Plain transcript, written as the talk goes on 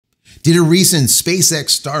Did a recent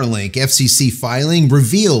SpaceX Starlink FCC filing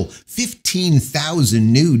reveal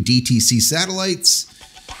 15,000 new DTC satellites?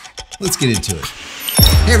 Let's get into it.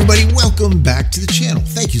 Hey everybody, welcome back to the channel.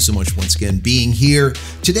 Thank you so much once again being here.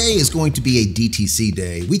 Today is going to be a DTC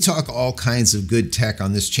day. We talk all kinds of good tech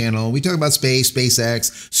on this channel. We talk about space,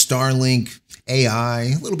 SpaceX, Starlink, AI,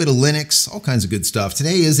 a little bit of Linux, all kinds of good stuff.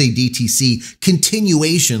 Today is a DTC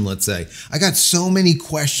continuation, let's say. I got so many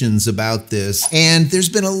questions about this, and there's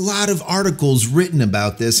been a lot of articles written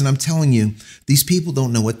about this, and I'm telling you, these people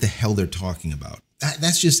don't know what the hell they're talking about.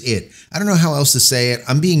 That's just it. I don't know how else to say it.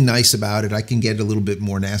 I'm being nice about it. I can get a little bit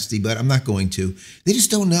more nasty, but I'm not going to. They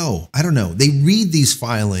just don't know. I don't know. They read these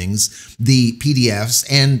filings, the PDFs,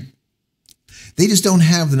 and they just don't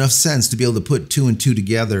have enough sense to be able to put 2 and 2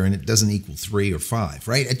 together and it doesn't equal 3 or 5,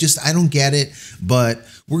 right? I don't get it, but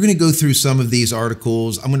we're going to go through some of these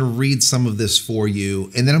articles. I'm going to read some of this for you,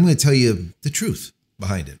 and then I'm going to tell you the truth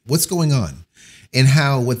behind it, what's going on, and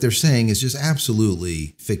how what they're saying is just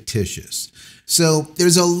absolutely fictitious. So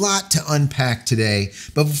there's a lot to unpack today,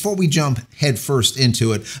 but before we jump head first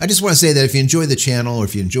into it, I just want to say that if you enjoy the channel or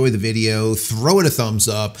if you enjoy the video, throw it a thumbs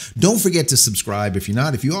up. Don't forget to subscribe if you're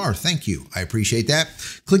not. If you are, thank you. I appreciate that.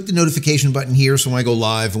 Click the notification button here so when I go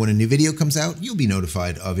live, when a new video comes out, you'll be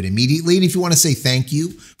notified of it immediately. And if you want to say thank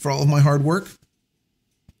you for all of my hard work,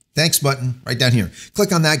 thanks button right down here.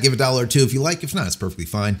 Click on that, give $1 or $2 if you like. If not, it's perfectly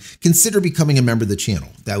fine. Consider becoming a member of the channel.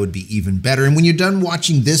 That would be even better. And when you're done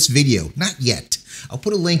watching this video, not yet, I'll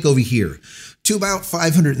put a link over here to about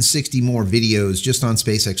 560 more videos just on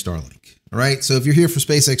SpaceX Starlink. All right, so if you're here for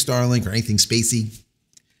SpaceX Starlink or anything spacey,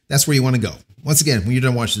 that's where you want to go. Once again, when you're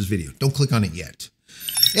done watching this video, don't click on it yet.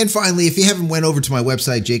 And finally, if you haven't went over to my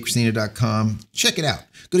website, JCristina.com, check it out.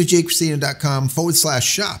 Go to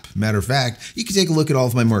JCristina.com/shop. Matter of fact, you can take a look at all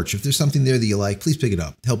of my merch. If there's something there that you like, please pick it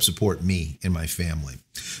up. Help support me and my family.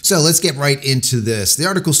 So let's get right into this. The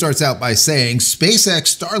article starts out by saying,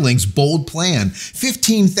 SpaceX Starlink's bold plan,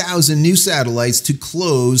 15,000 new satellites to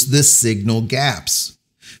close the signal gaps.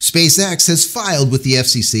 SpaceX has filed with the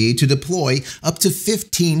FCC to deploy up to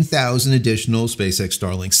 15,000 additional SpaceX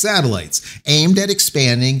Starlink satellites, aimed at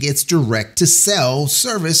expanding its direct-to-cell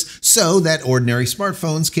service so that ordinary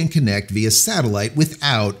smartphones can connect via satellite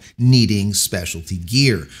without needing specialty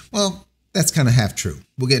gear. Well, that's kind of half true.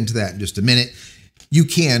 We'll get into that in just a minute. You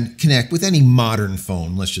can connect with any modern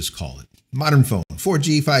phone, let's just call it. Modern phone,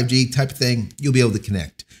 4G, 5G type of thing, you'll be able to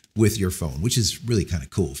connect with your phone, which is really kind of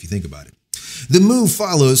cool if you think about it. The move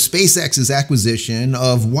follows SpaceX's acquisition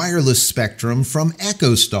of wireless spectrum from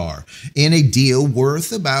EchoStar in a deal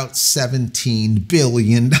worth about $17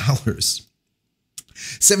 billion.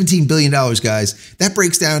 $17 billion, guys. That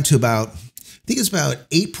breaks down to about, I think it's about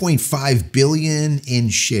 8.5 billion in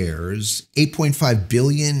shares, 8.5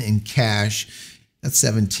 billion in cash. That's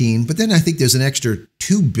 17. But then I think there's an extra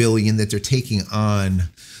 2 billion that they're taking on,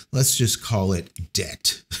 let's just call it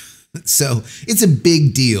debt. So it's a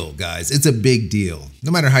big deal, guys. It's a big deal, no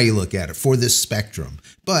matter how you look at it, for this spectrum.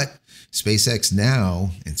 But SpaceX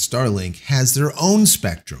now and Starlink has their own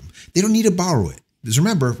spectrum. They don't need to borrow it. Because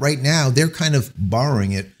remember, right now, they're kind of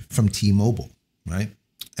borrowing it from T-Mobile, right?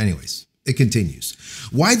 Anyways, it continues.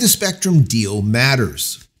 Why the spectrum deal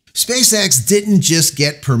matters. SpaceX didn't just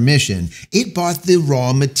get permission, it bought the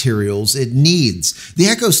raw materials it needs. The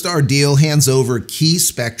EchoStar deal hands over key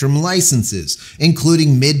spectrum licenses,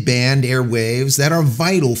 including mid-band airwaves that are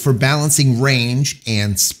vital for balancing range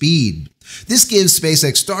and speed. This gives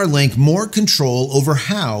SpaceX Starlink more control over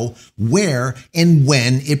how, where, and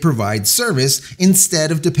when it provides service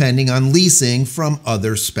instead of depending on leasing from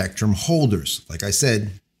other spectrum holders. Like I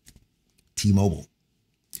said, T-Mobile.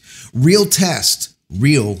 Real test.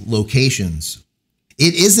 Real locations.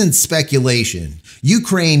 It isn't speculation.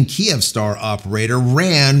 Ukraine Kyivstar operator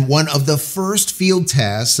ran one of the first field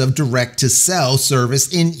tests of direct-to-cell service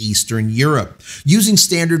in Eastern Europe, using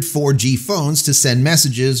standard 4G phones to send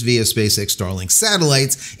messages via SpaceX Starlink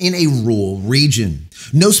satellites in a rural region.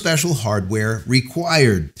 No special hardware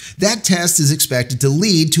required. That test is expected to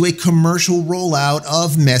lead to a commercial rollout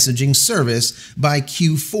of messaging service by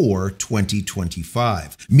Q4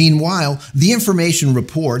 2025. Meanwhile, the information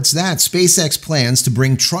reports that SpaceX plans to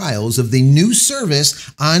bring trials of the new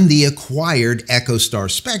service on the acquired EchoStar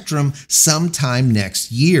spectrum sometime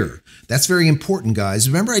next year. That's very important, guys.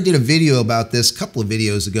 Remember, I did a video about this a couple of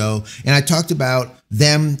videos ago, and I talked about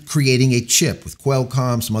them creating a chip with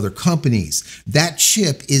Qualcomm, some other companies. That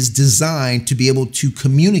chip is designed to be able to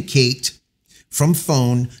communicate from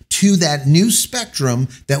phone to that new spectrum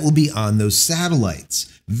that will be on those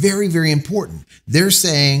satellites. Very, very important. They're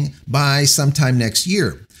saying by sometime next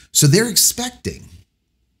year. So they're expecting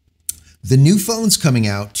the new phones coming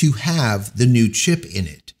out to have the new chip in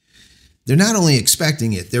it. They're not only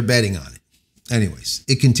expecting it, they're betting on it. Anyways,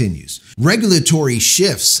 it continues. Regulatory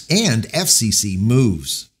shifts and FCC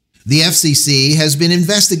moves. The FCC has been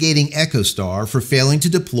investigating EchoStar for failing to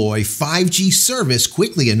deploy 5G service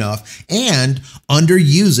quickly enough and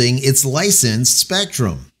underusing its licensed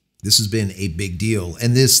spectrum. This has been a big deal,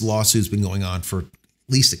 and this lawsuit's been going on for at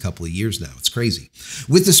least a couple of years now. It's crazy.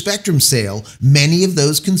 With the spectrum sale, many of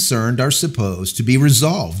those concerned are supposed to be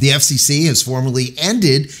resolved. The FCC has formally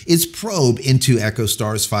ended its probe into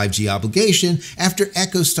EchoStar's 5G obligation after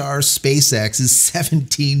EchoStar's SpaceX's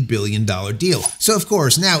 $17 billion deal. So of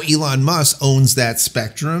course, now Elon Musk owns that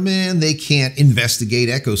spectrum and they can't investigate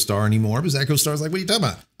EchoStar anymore because EchoStar's like, what are you talking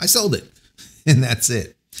about? I sold it. And that's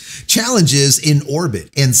it. Challenges in orbit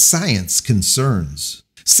and science concerns.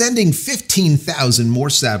 Sending 15,000 more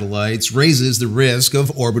satellites raises the risk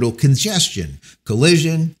of orbital congestion,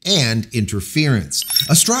 collision, and interference.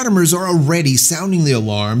 Astronomers are already sounding the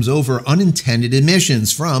alarms over unintended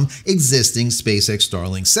emissions from existing SpaceX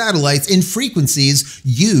Starlink satellites in frequencies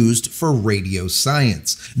used for radio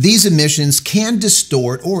science. These emissions can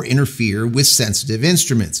distort or interfere with sensitive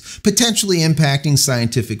instruments, potentially impacting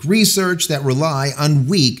scientific research that rely on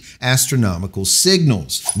weak astronomical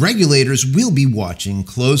signals. Regulators will be watching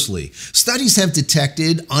closely. Studies have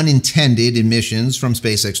detected unintended emissions from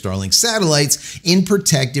SpaceX Starlink satellites in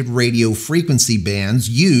protected radio frequency bands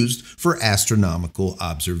used for astronomical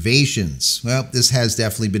observations. Well, this has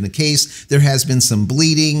definitely been the case. There has been some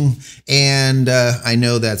bleeding, and I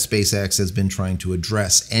know that SpaceX has been trying to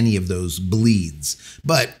address any of those bleeds,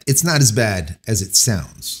 but it's not as bad as it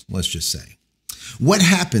sounds, let's just say. What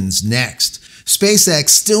happens next? SpaceX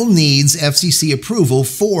still needs FCC approval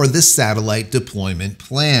for the satellite deployment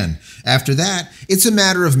plan. After that, it's a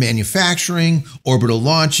matter of manufacturing, orbital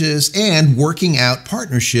launches, and working out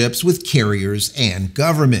partnerships with carriers and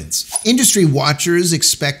governments. Industry watchers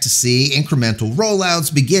expect to see incremental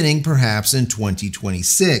rollouts beginning perhaps in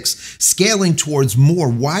 2026, scaling towards more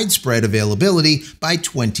widespread availability by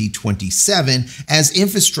 2027 as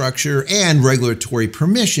infrastructure and regulatory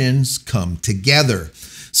permissions come together.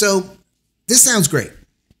 So, this sounds great.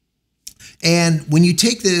 And when you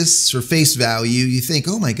take this for face value, you think,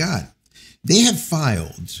 oh my God, they have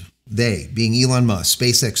filed, they, being Elon Musk,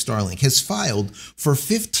 SpaceX Starlink, has filed for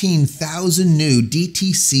 15,000 new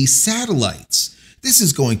DTC satellites. This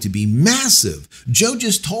is going to be massive. Joe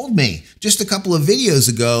just told me just a couple of videos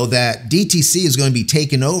ago that DTC is going to be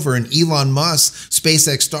taken over and Elon Musk,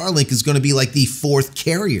 SpaceX Starlink is going to be like the fourth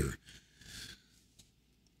carrier.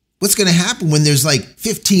 What's going to happen when there's like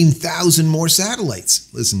 15,000 more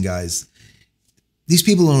satellites? Listen, guys, these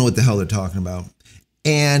people don't know what the hell they're talking about.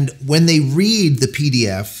 And when they read the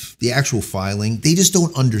PDF, the actual filing, they just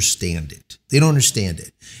don't understand it. They don't understand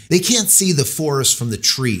it. They can't see the forest from the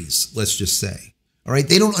trees, let's just say. All right,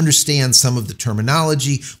 they don't understand some of the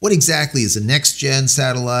terminology. What exactly is a next-gen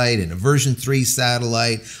satellite and a version 3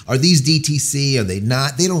 satellite? Are these DTC? Are they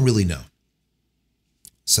not? They don't really know.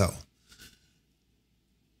 So,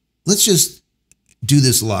 let's just do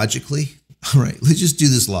this logically. All right, let's just do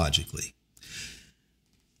this logically.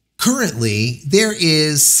 Currently, there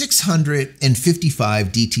is 655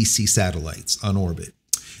 DTC satellites on orbit.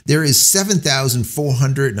 There is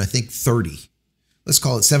 7,400 and I think 30. Let's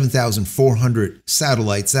call it 7,400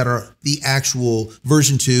 satellites that are the actual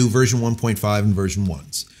version 2, version 1.5, and version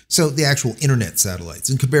 1s. So the actual internet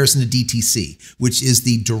satellites in comparison to DTC, which is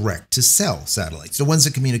the direct-to-cell satellites, the ones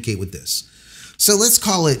that communicate with this. So let's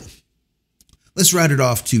call it, let's round it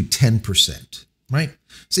off to 10%, right?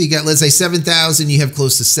 So you got, let's say 7,000, you have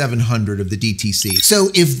close to 700 of the DTC. So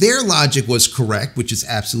if their logic was correct, which is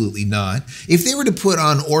absolutely not, if they were to put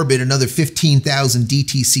on orbit another 15,000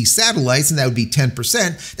 DTC satellites, and that would be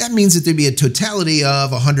 10%, that means that there'd be a totality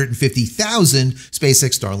of 150,000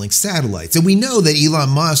 SpaceX Starlink satellites. And we know that Elon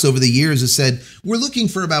Musk over the years has said, we're looking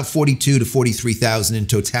for about 42 to 43,000 in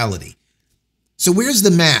totality. So where's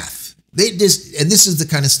the math? And this is the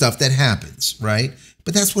kind of stuff that happens, right?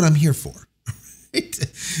 But that's what I'm here for. Right?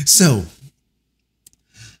 So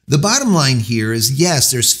the bottom line here is,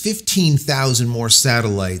 yes, there's 15,000 more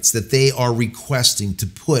satellites that they are requesting to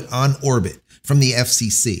put on orbit from the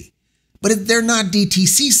FCC. But they're not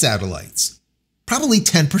DTC satellites. Probably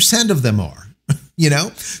 10% of them are. You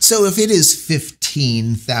know, so if it is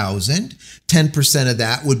 15,000, 10% of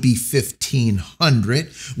that would be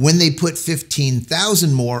 1,500. When they put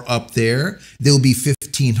 15,000 more up there, there'll be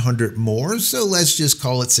 1,500 more. So let's just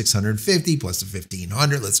call it 650 plus the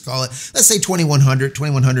 1,500. Let's call it, let's say 2,100,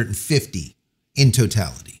 2,150 in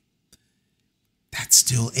totality. That's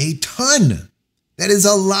still a ton. That is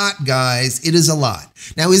a lot, guys. It is a lot.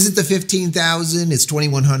 Now, is it the 15,000? It's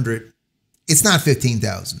 2,100. It's not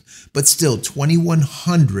 15,000, but still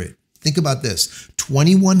 2,100. Think about this,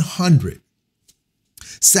 2,100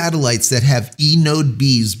 satellites that have eNode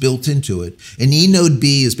Bs built into it. And eNode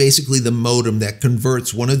B is basically the modem that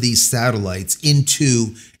converts one of these satellites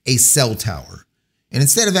into a cell tower. And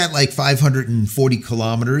instead of at like 540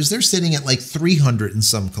 kilometers, they're sitting at like 300 and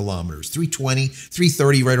some kilometers, 320,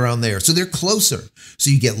 330, right around there. So they're closer. So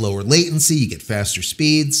you get lower latency, you get faster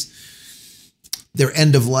speeds. Their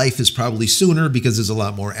end of life is probably sooner because there's a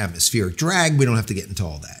lot more atmospheric drag. We don't have to get into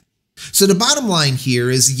all that. So the bottom line here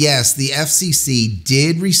is, yes, the FCC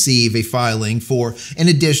did receive a filing for an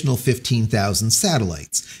additional 15,000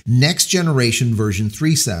 satellites, next generation version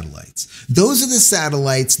 3 satellites. Those are the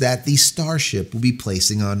satellites that the Starship will be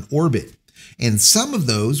placing on orbit. And some of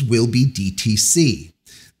those will be DTC.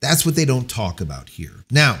 That's what they don't talk about here.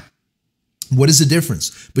 Now, what is the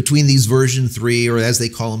difference between these version 3, or as they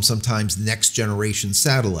call them sometimes, next generation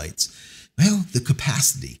satellites? Well, the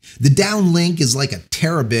capacity. The downlink is like a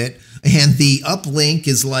terabit and the uplink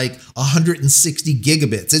is like 160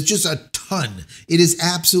 gigabits. It's just a ton. It is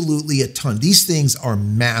absolutely a ton. These things are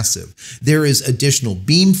massive. There is additional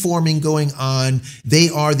beamforming going on. They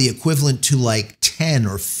are the equivalent to like 10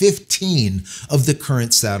 or 15 of the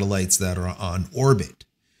current satellites that are on orbit.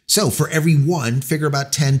 So for every one, figure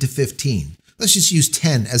about 10 to 15. Let's just use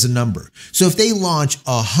 10 as a number. So if they launch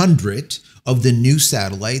 100 of the new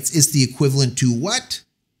satellites, it's the equivalent to what?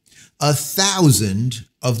 1,000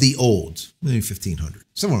 of the old, maybe 1,500,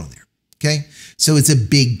 somewhere on there. Okay, so it's a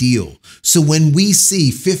big deal. So when we see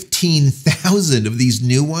 15,000 of these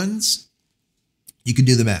new ones, you can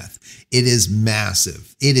do the math. It is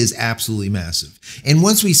massive. It is absolutely massive. And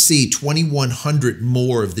once we see 2,100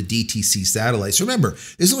 more of the DTC satellites, remember,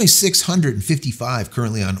 there's only 655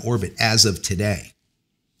 currently on orbit as of today.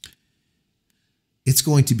 It's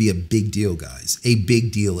going to be a big deal, guys, a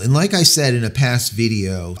big deal. And like I said in a past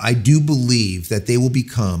video, I do believe that they will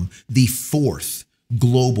become the 4th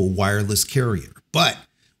global wireless carrier. But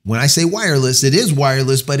when I say wireless, it is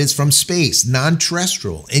wireless, but it's from space,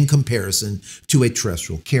 non-terrestrial in comparison to a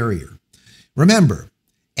terrestrial carrier. Remember,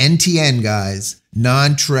 NTN, guys,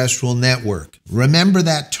 non-terrestrial network. Remember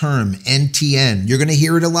that term, NTN. You're going to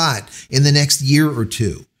hear it a lot in the next year or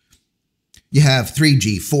two. You have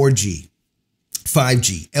 3G, 4G,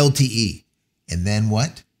 5G, LTE, and then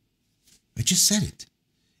what? I just said it,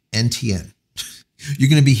 NTN. You're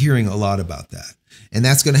going to be hearing a lot about that. And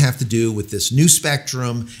that's going to have to do with this new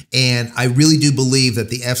spectrum. And I really do believe that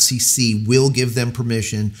the FCC will give them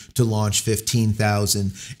permission to launch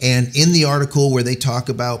 15,000. And in the article where they talk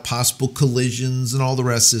about possible collisions and all the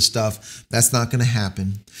rest of this stuff, that's not going to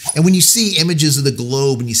happen. And when you see images of the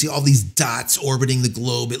globe and you see all these dots orbiting the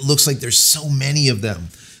globe, it looks like there's so many of them.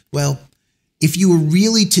 Well, if you were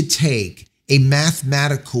really to take a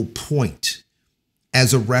mathematical point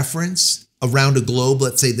as a reference around a globe,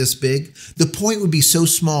 let's say this big, the point would be so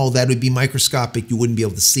small that it would be microscopic, you wouldn't be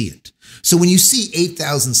able to see it. So when you see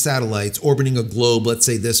 8,000 satellites orbiting a globe, let's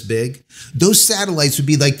say this big, those satellites would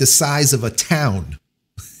be like the size of a town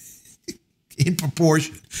in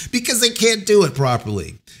proportion, because they can't do it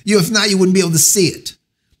properly. If not, you wouldn't be able to see it.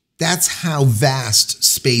 That's how vast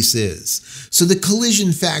space is. So the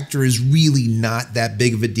collision factor is really not that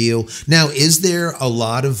big of a deal. Now, is there a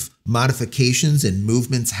lot of modifications and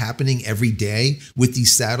movements happening every day with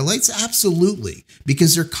these satellites? Absolutely,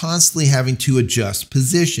 because they're constantly having to adjust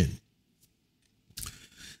position.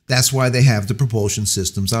 That's why they have the propulsion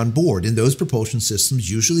systems on board. And those propulsion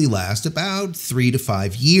systems usually last about 3 to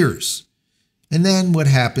 5 years. And then what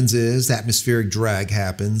happens is atmospheric drag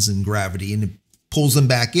happens and gravity, and it pulls them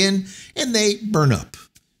back in and they burn up.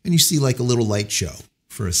 And you see like a little light show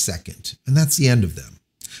for a second. And that's the end of them.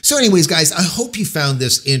 So anyways, guys, I hope you found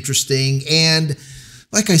this interesting. And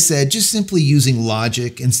like I said, just simply using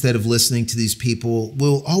logic instead of listening to these people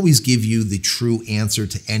will always give you the true answer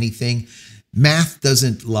to anything. Math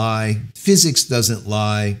doesn't lie. Physics doesn't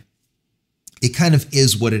lie. It kind of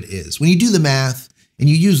is what it is. When you do the math and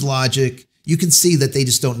you use logic, you can see that they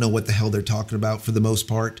just don't know what the hell they're talking about for the most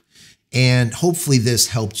part. And hopefully this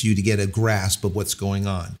helped you to get a grasp of what's going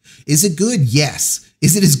on. Is it good? Yes.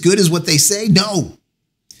 Is it as good as what they say? No.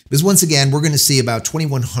 Because once again, we're going to see about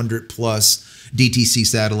 2,100 plus DTC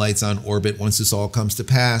satellites on orbit. Once this all comes to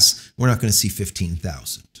pass, we're not going to see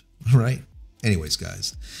 15,000. All right. Anyways,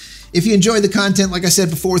 guys, if you enjoyed the content, like I said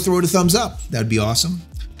before, throw it a thumbs up. That'd be awesome.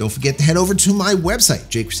 Don't forget to head over to my website,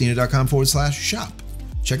 JCristina.com/shop.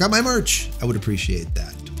 Check out my merch. I would appreciate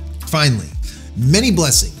that. Finally, Many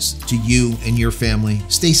blessings to you and your family.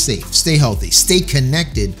 Stay safe, stay healthy, stay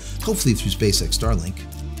connected, hopefully through SpaceX, Starlink,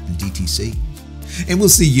 and DTC. And we'll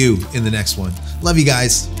see you in the next one. Love you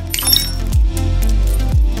guys.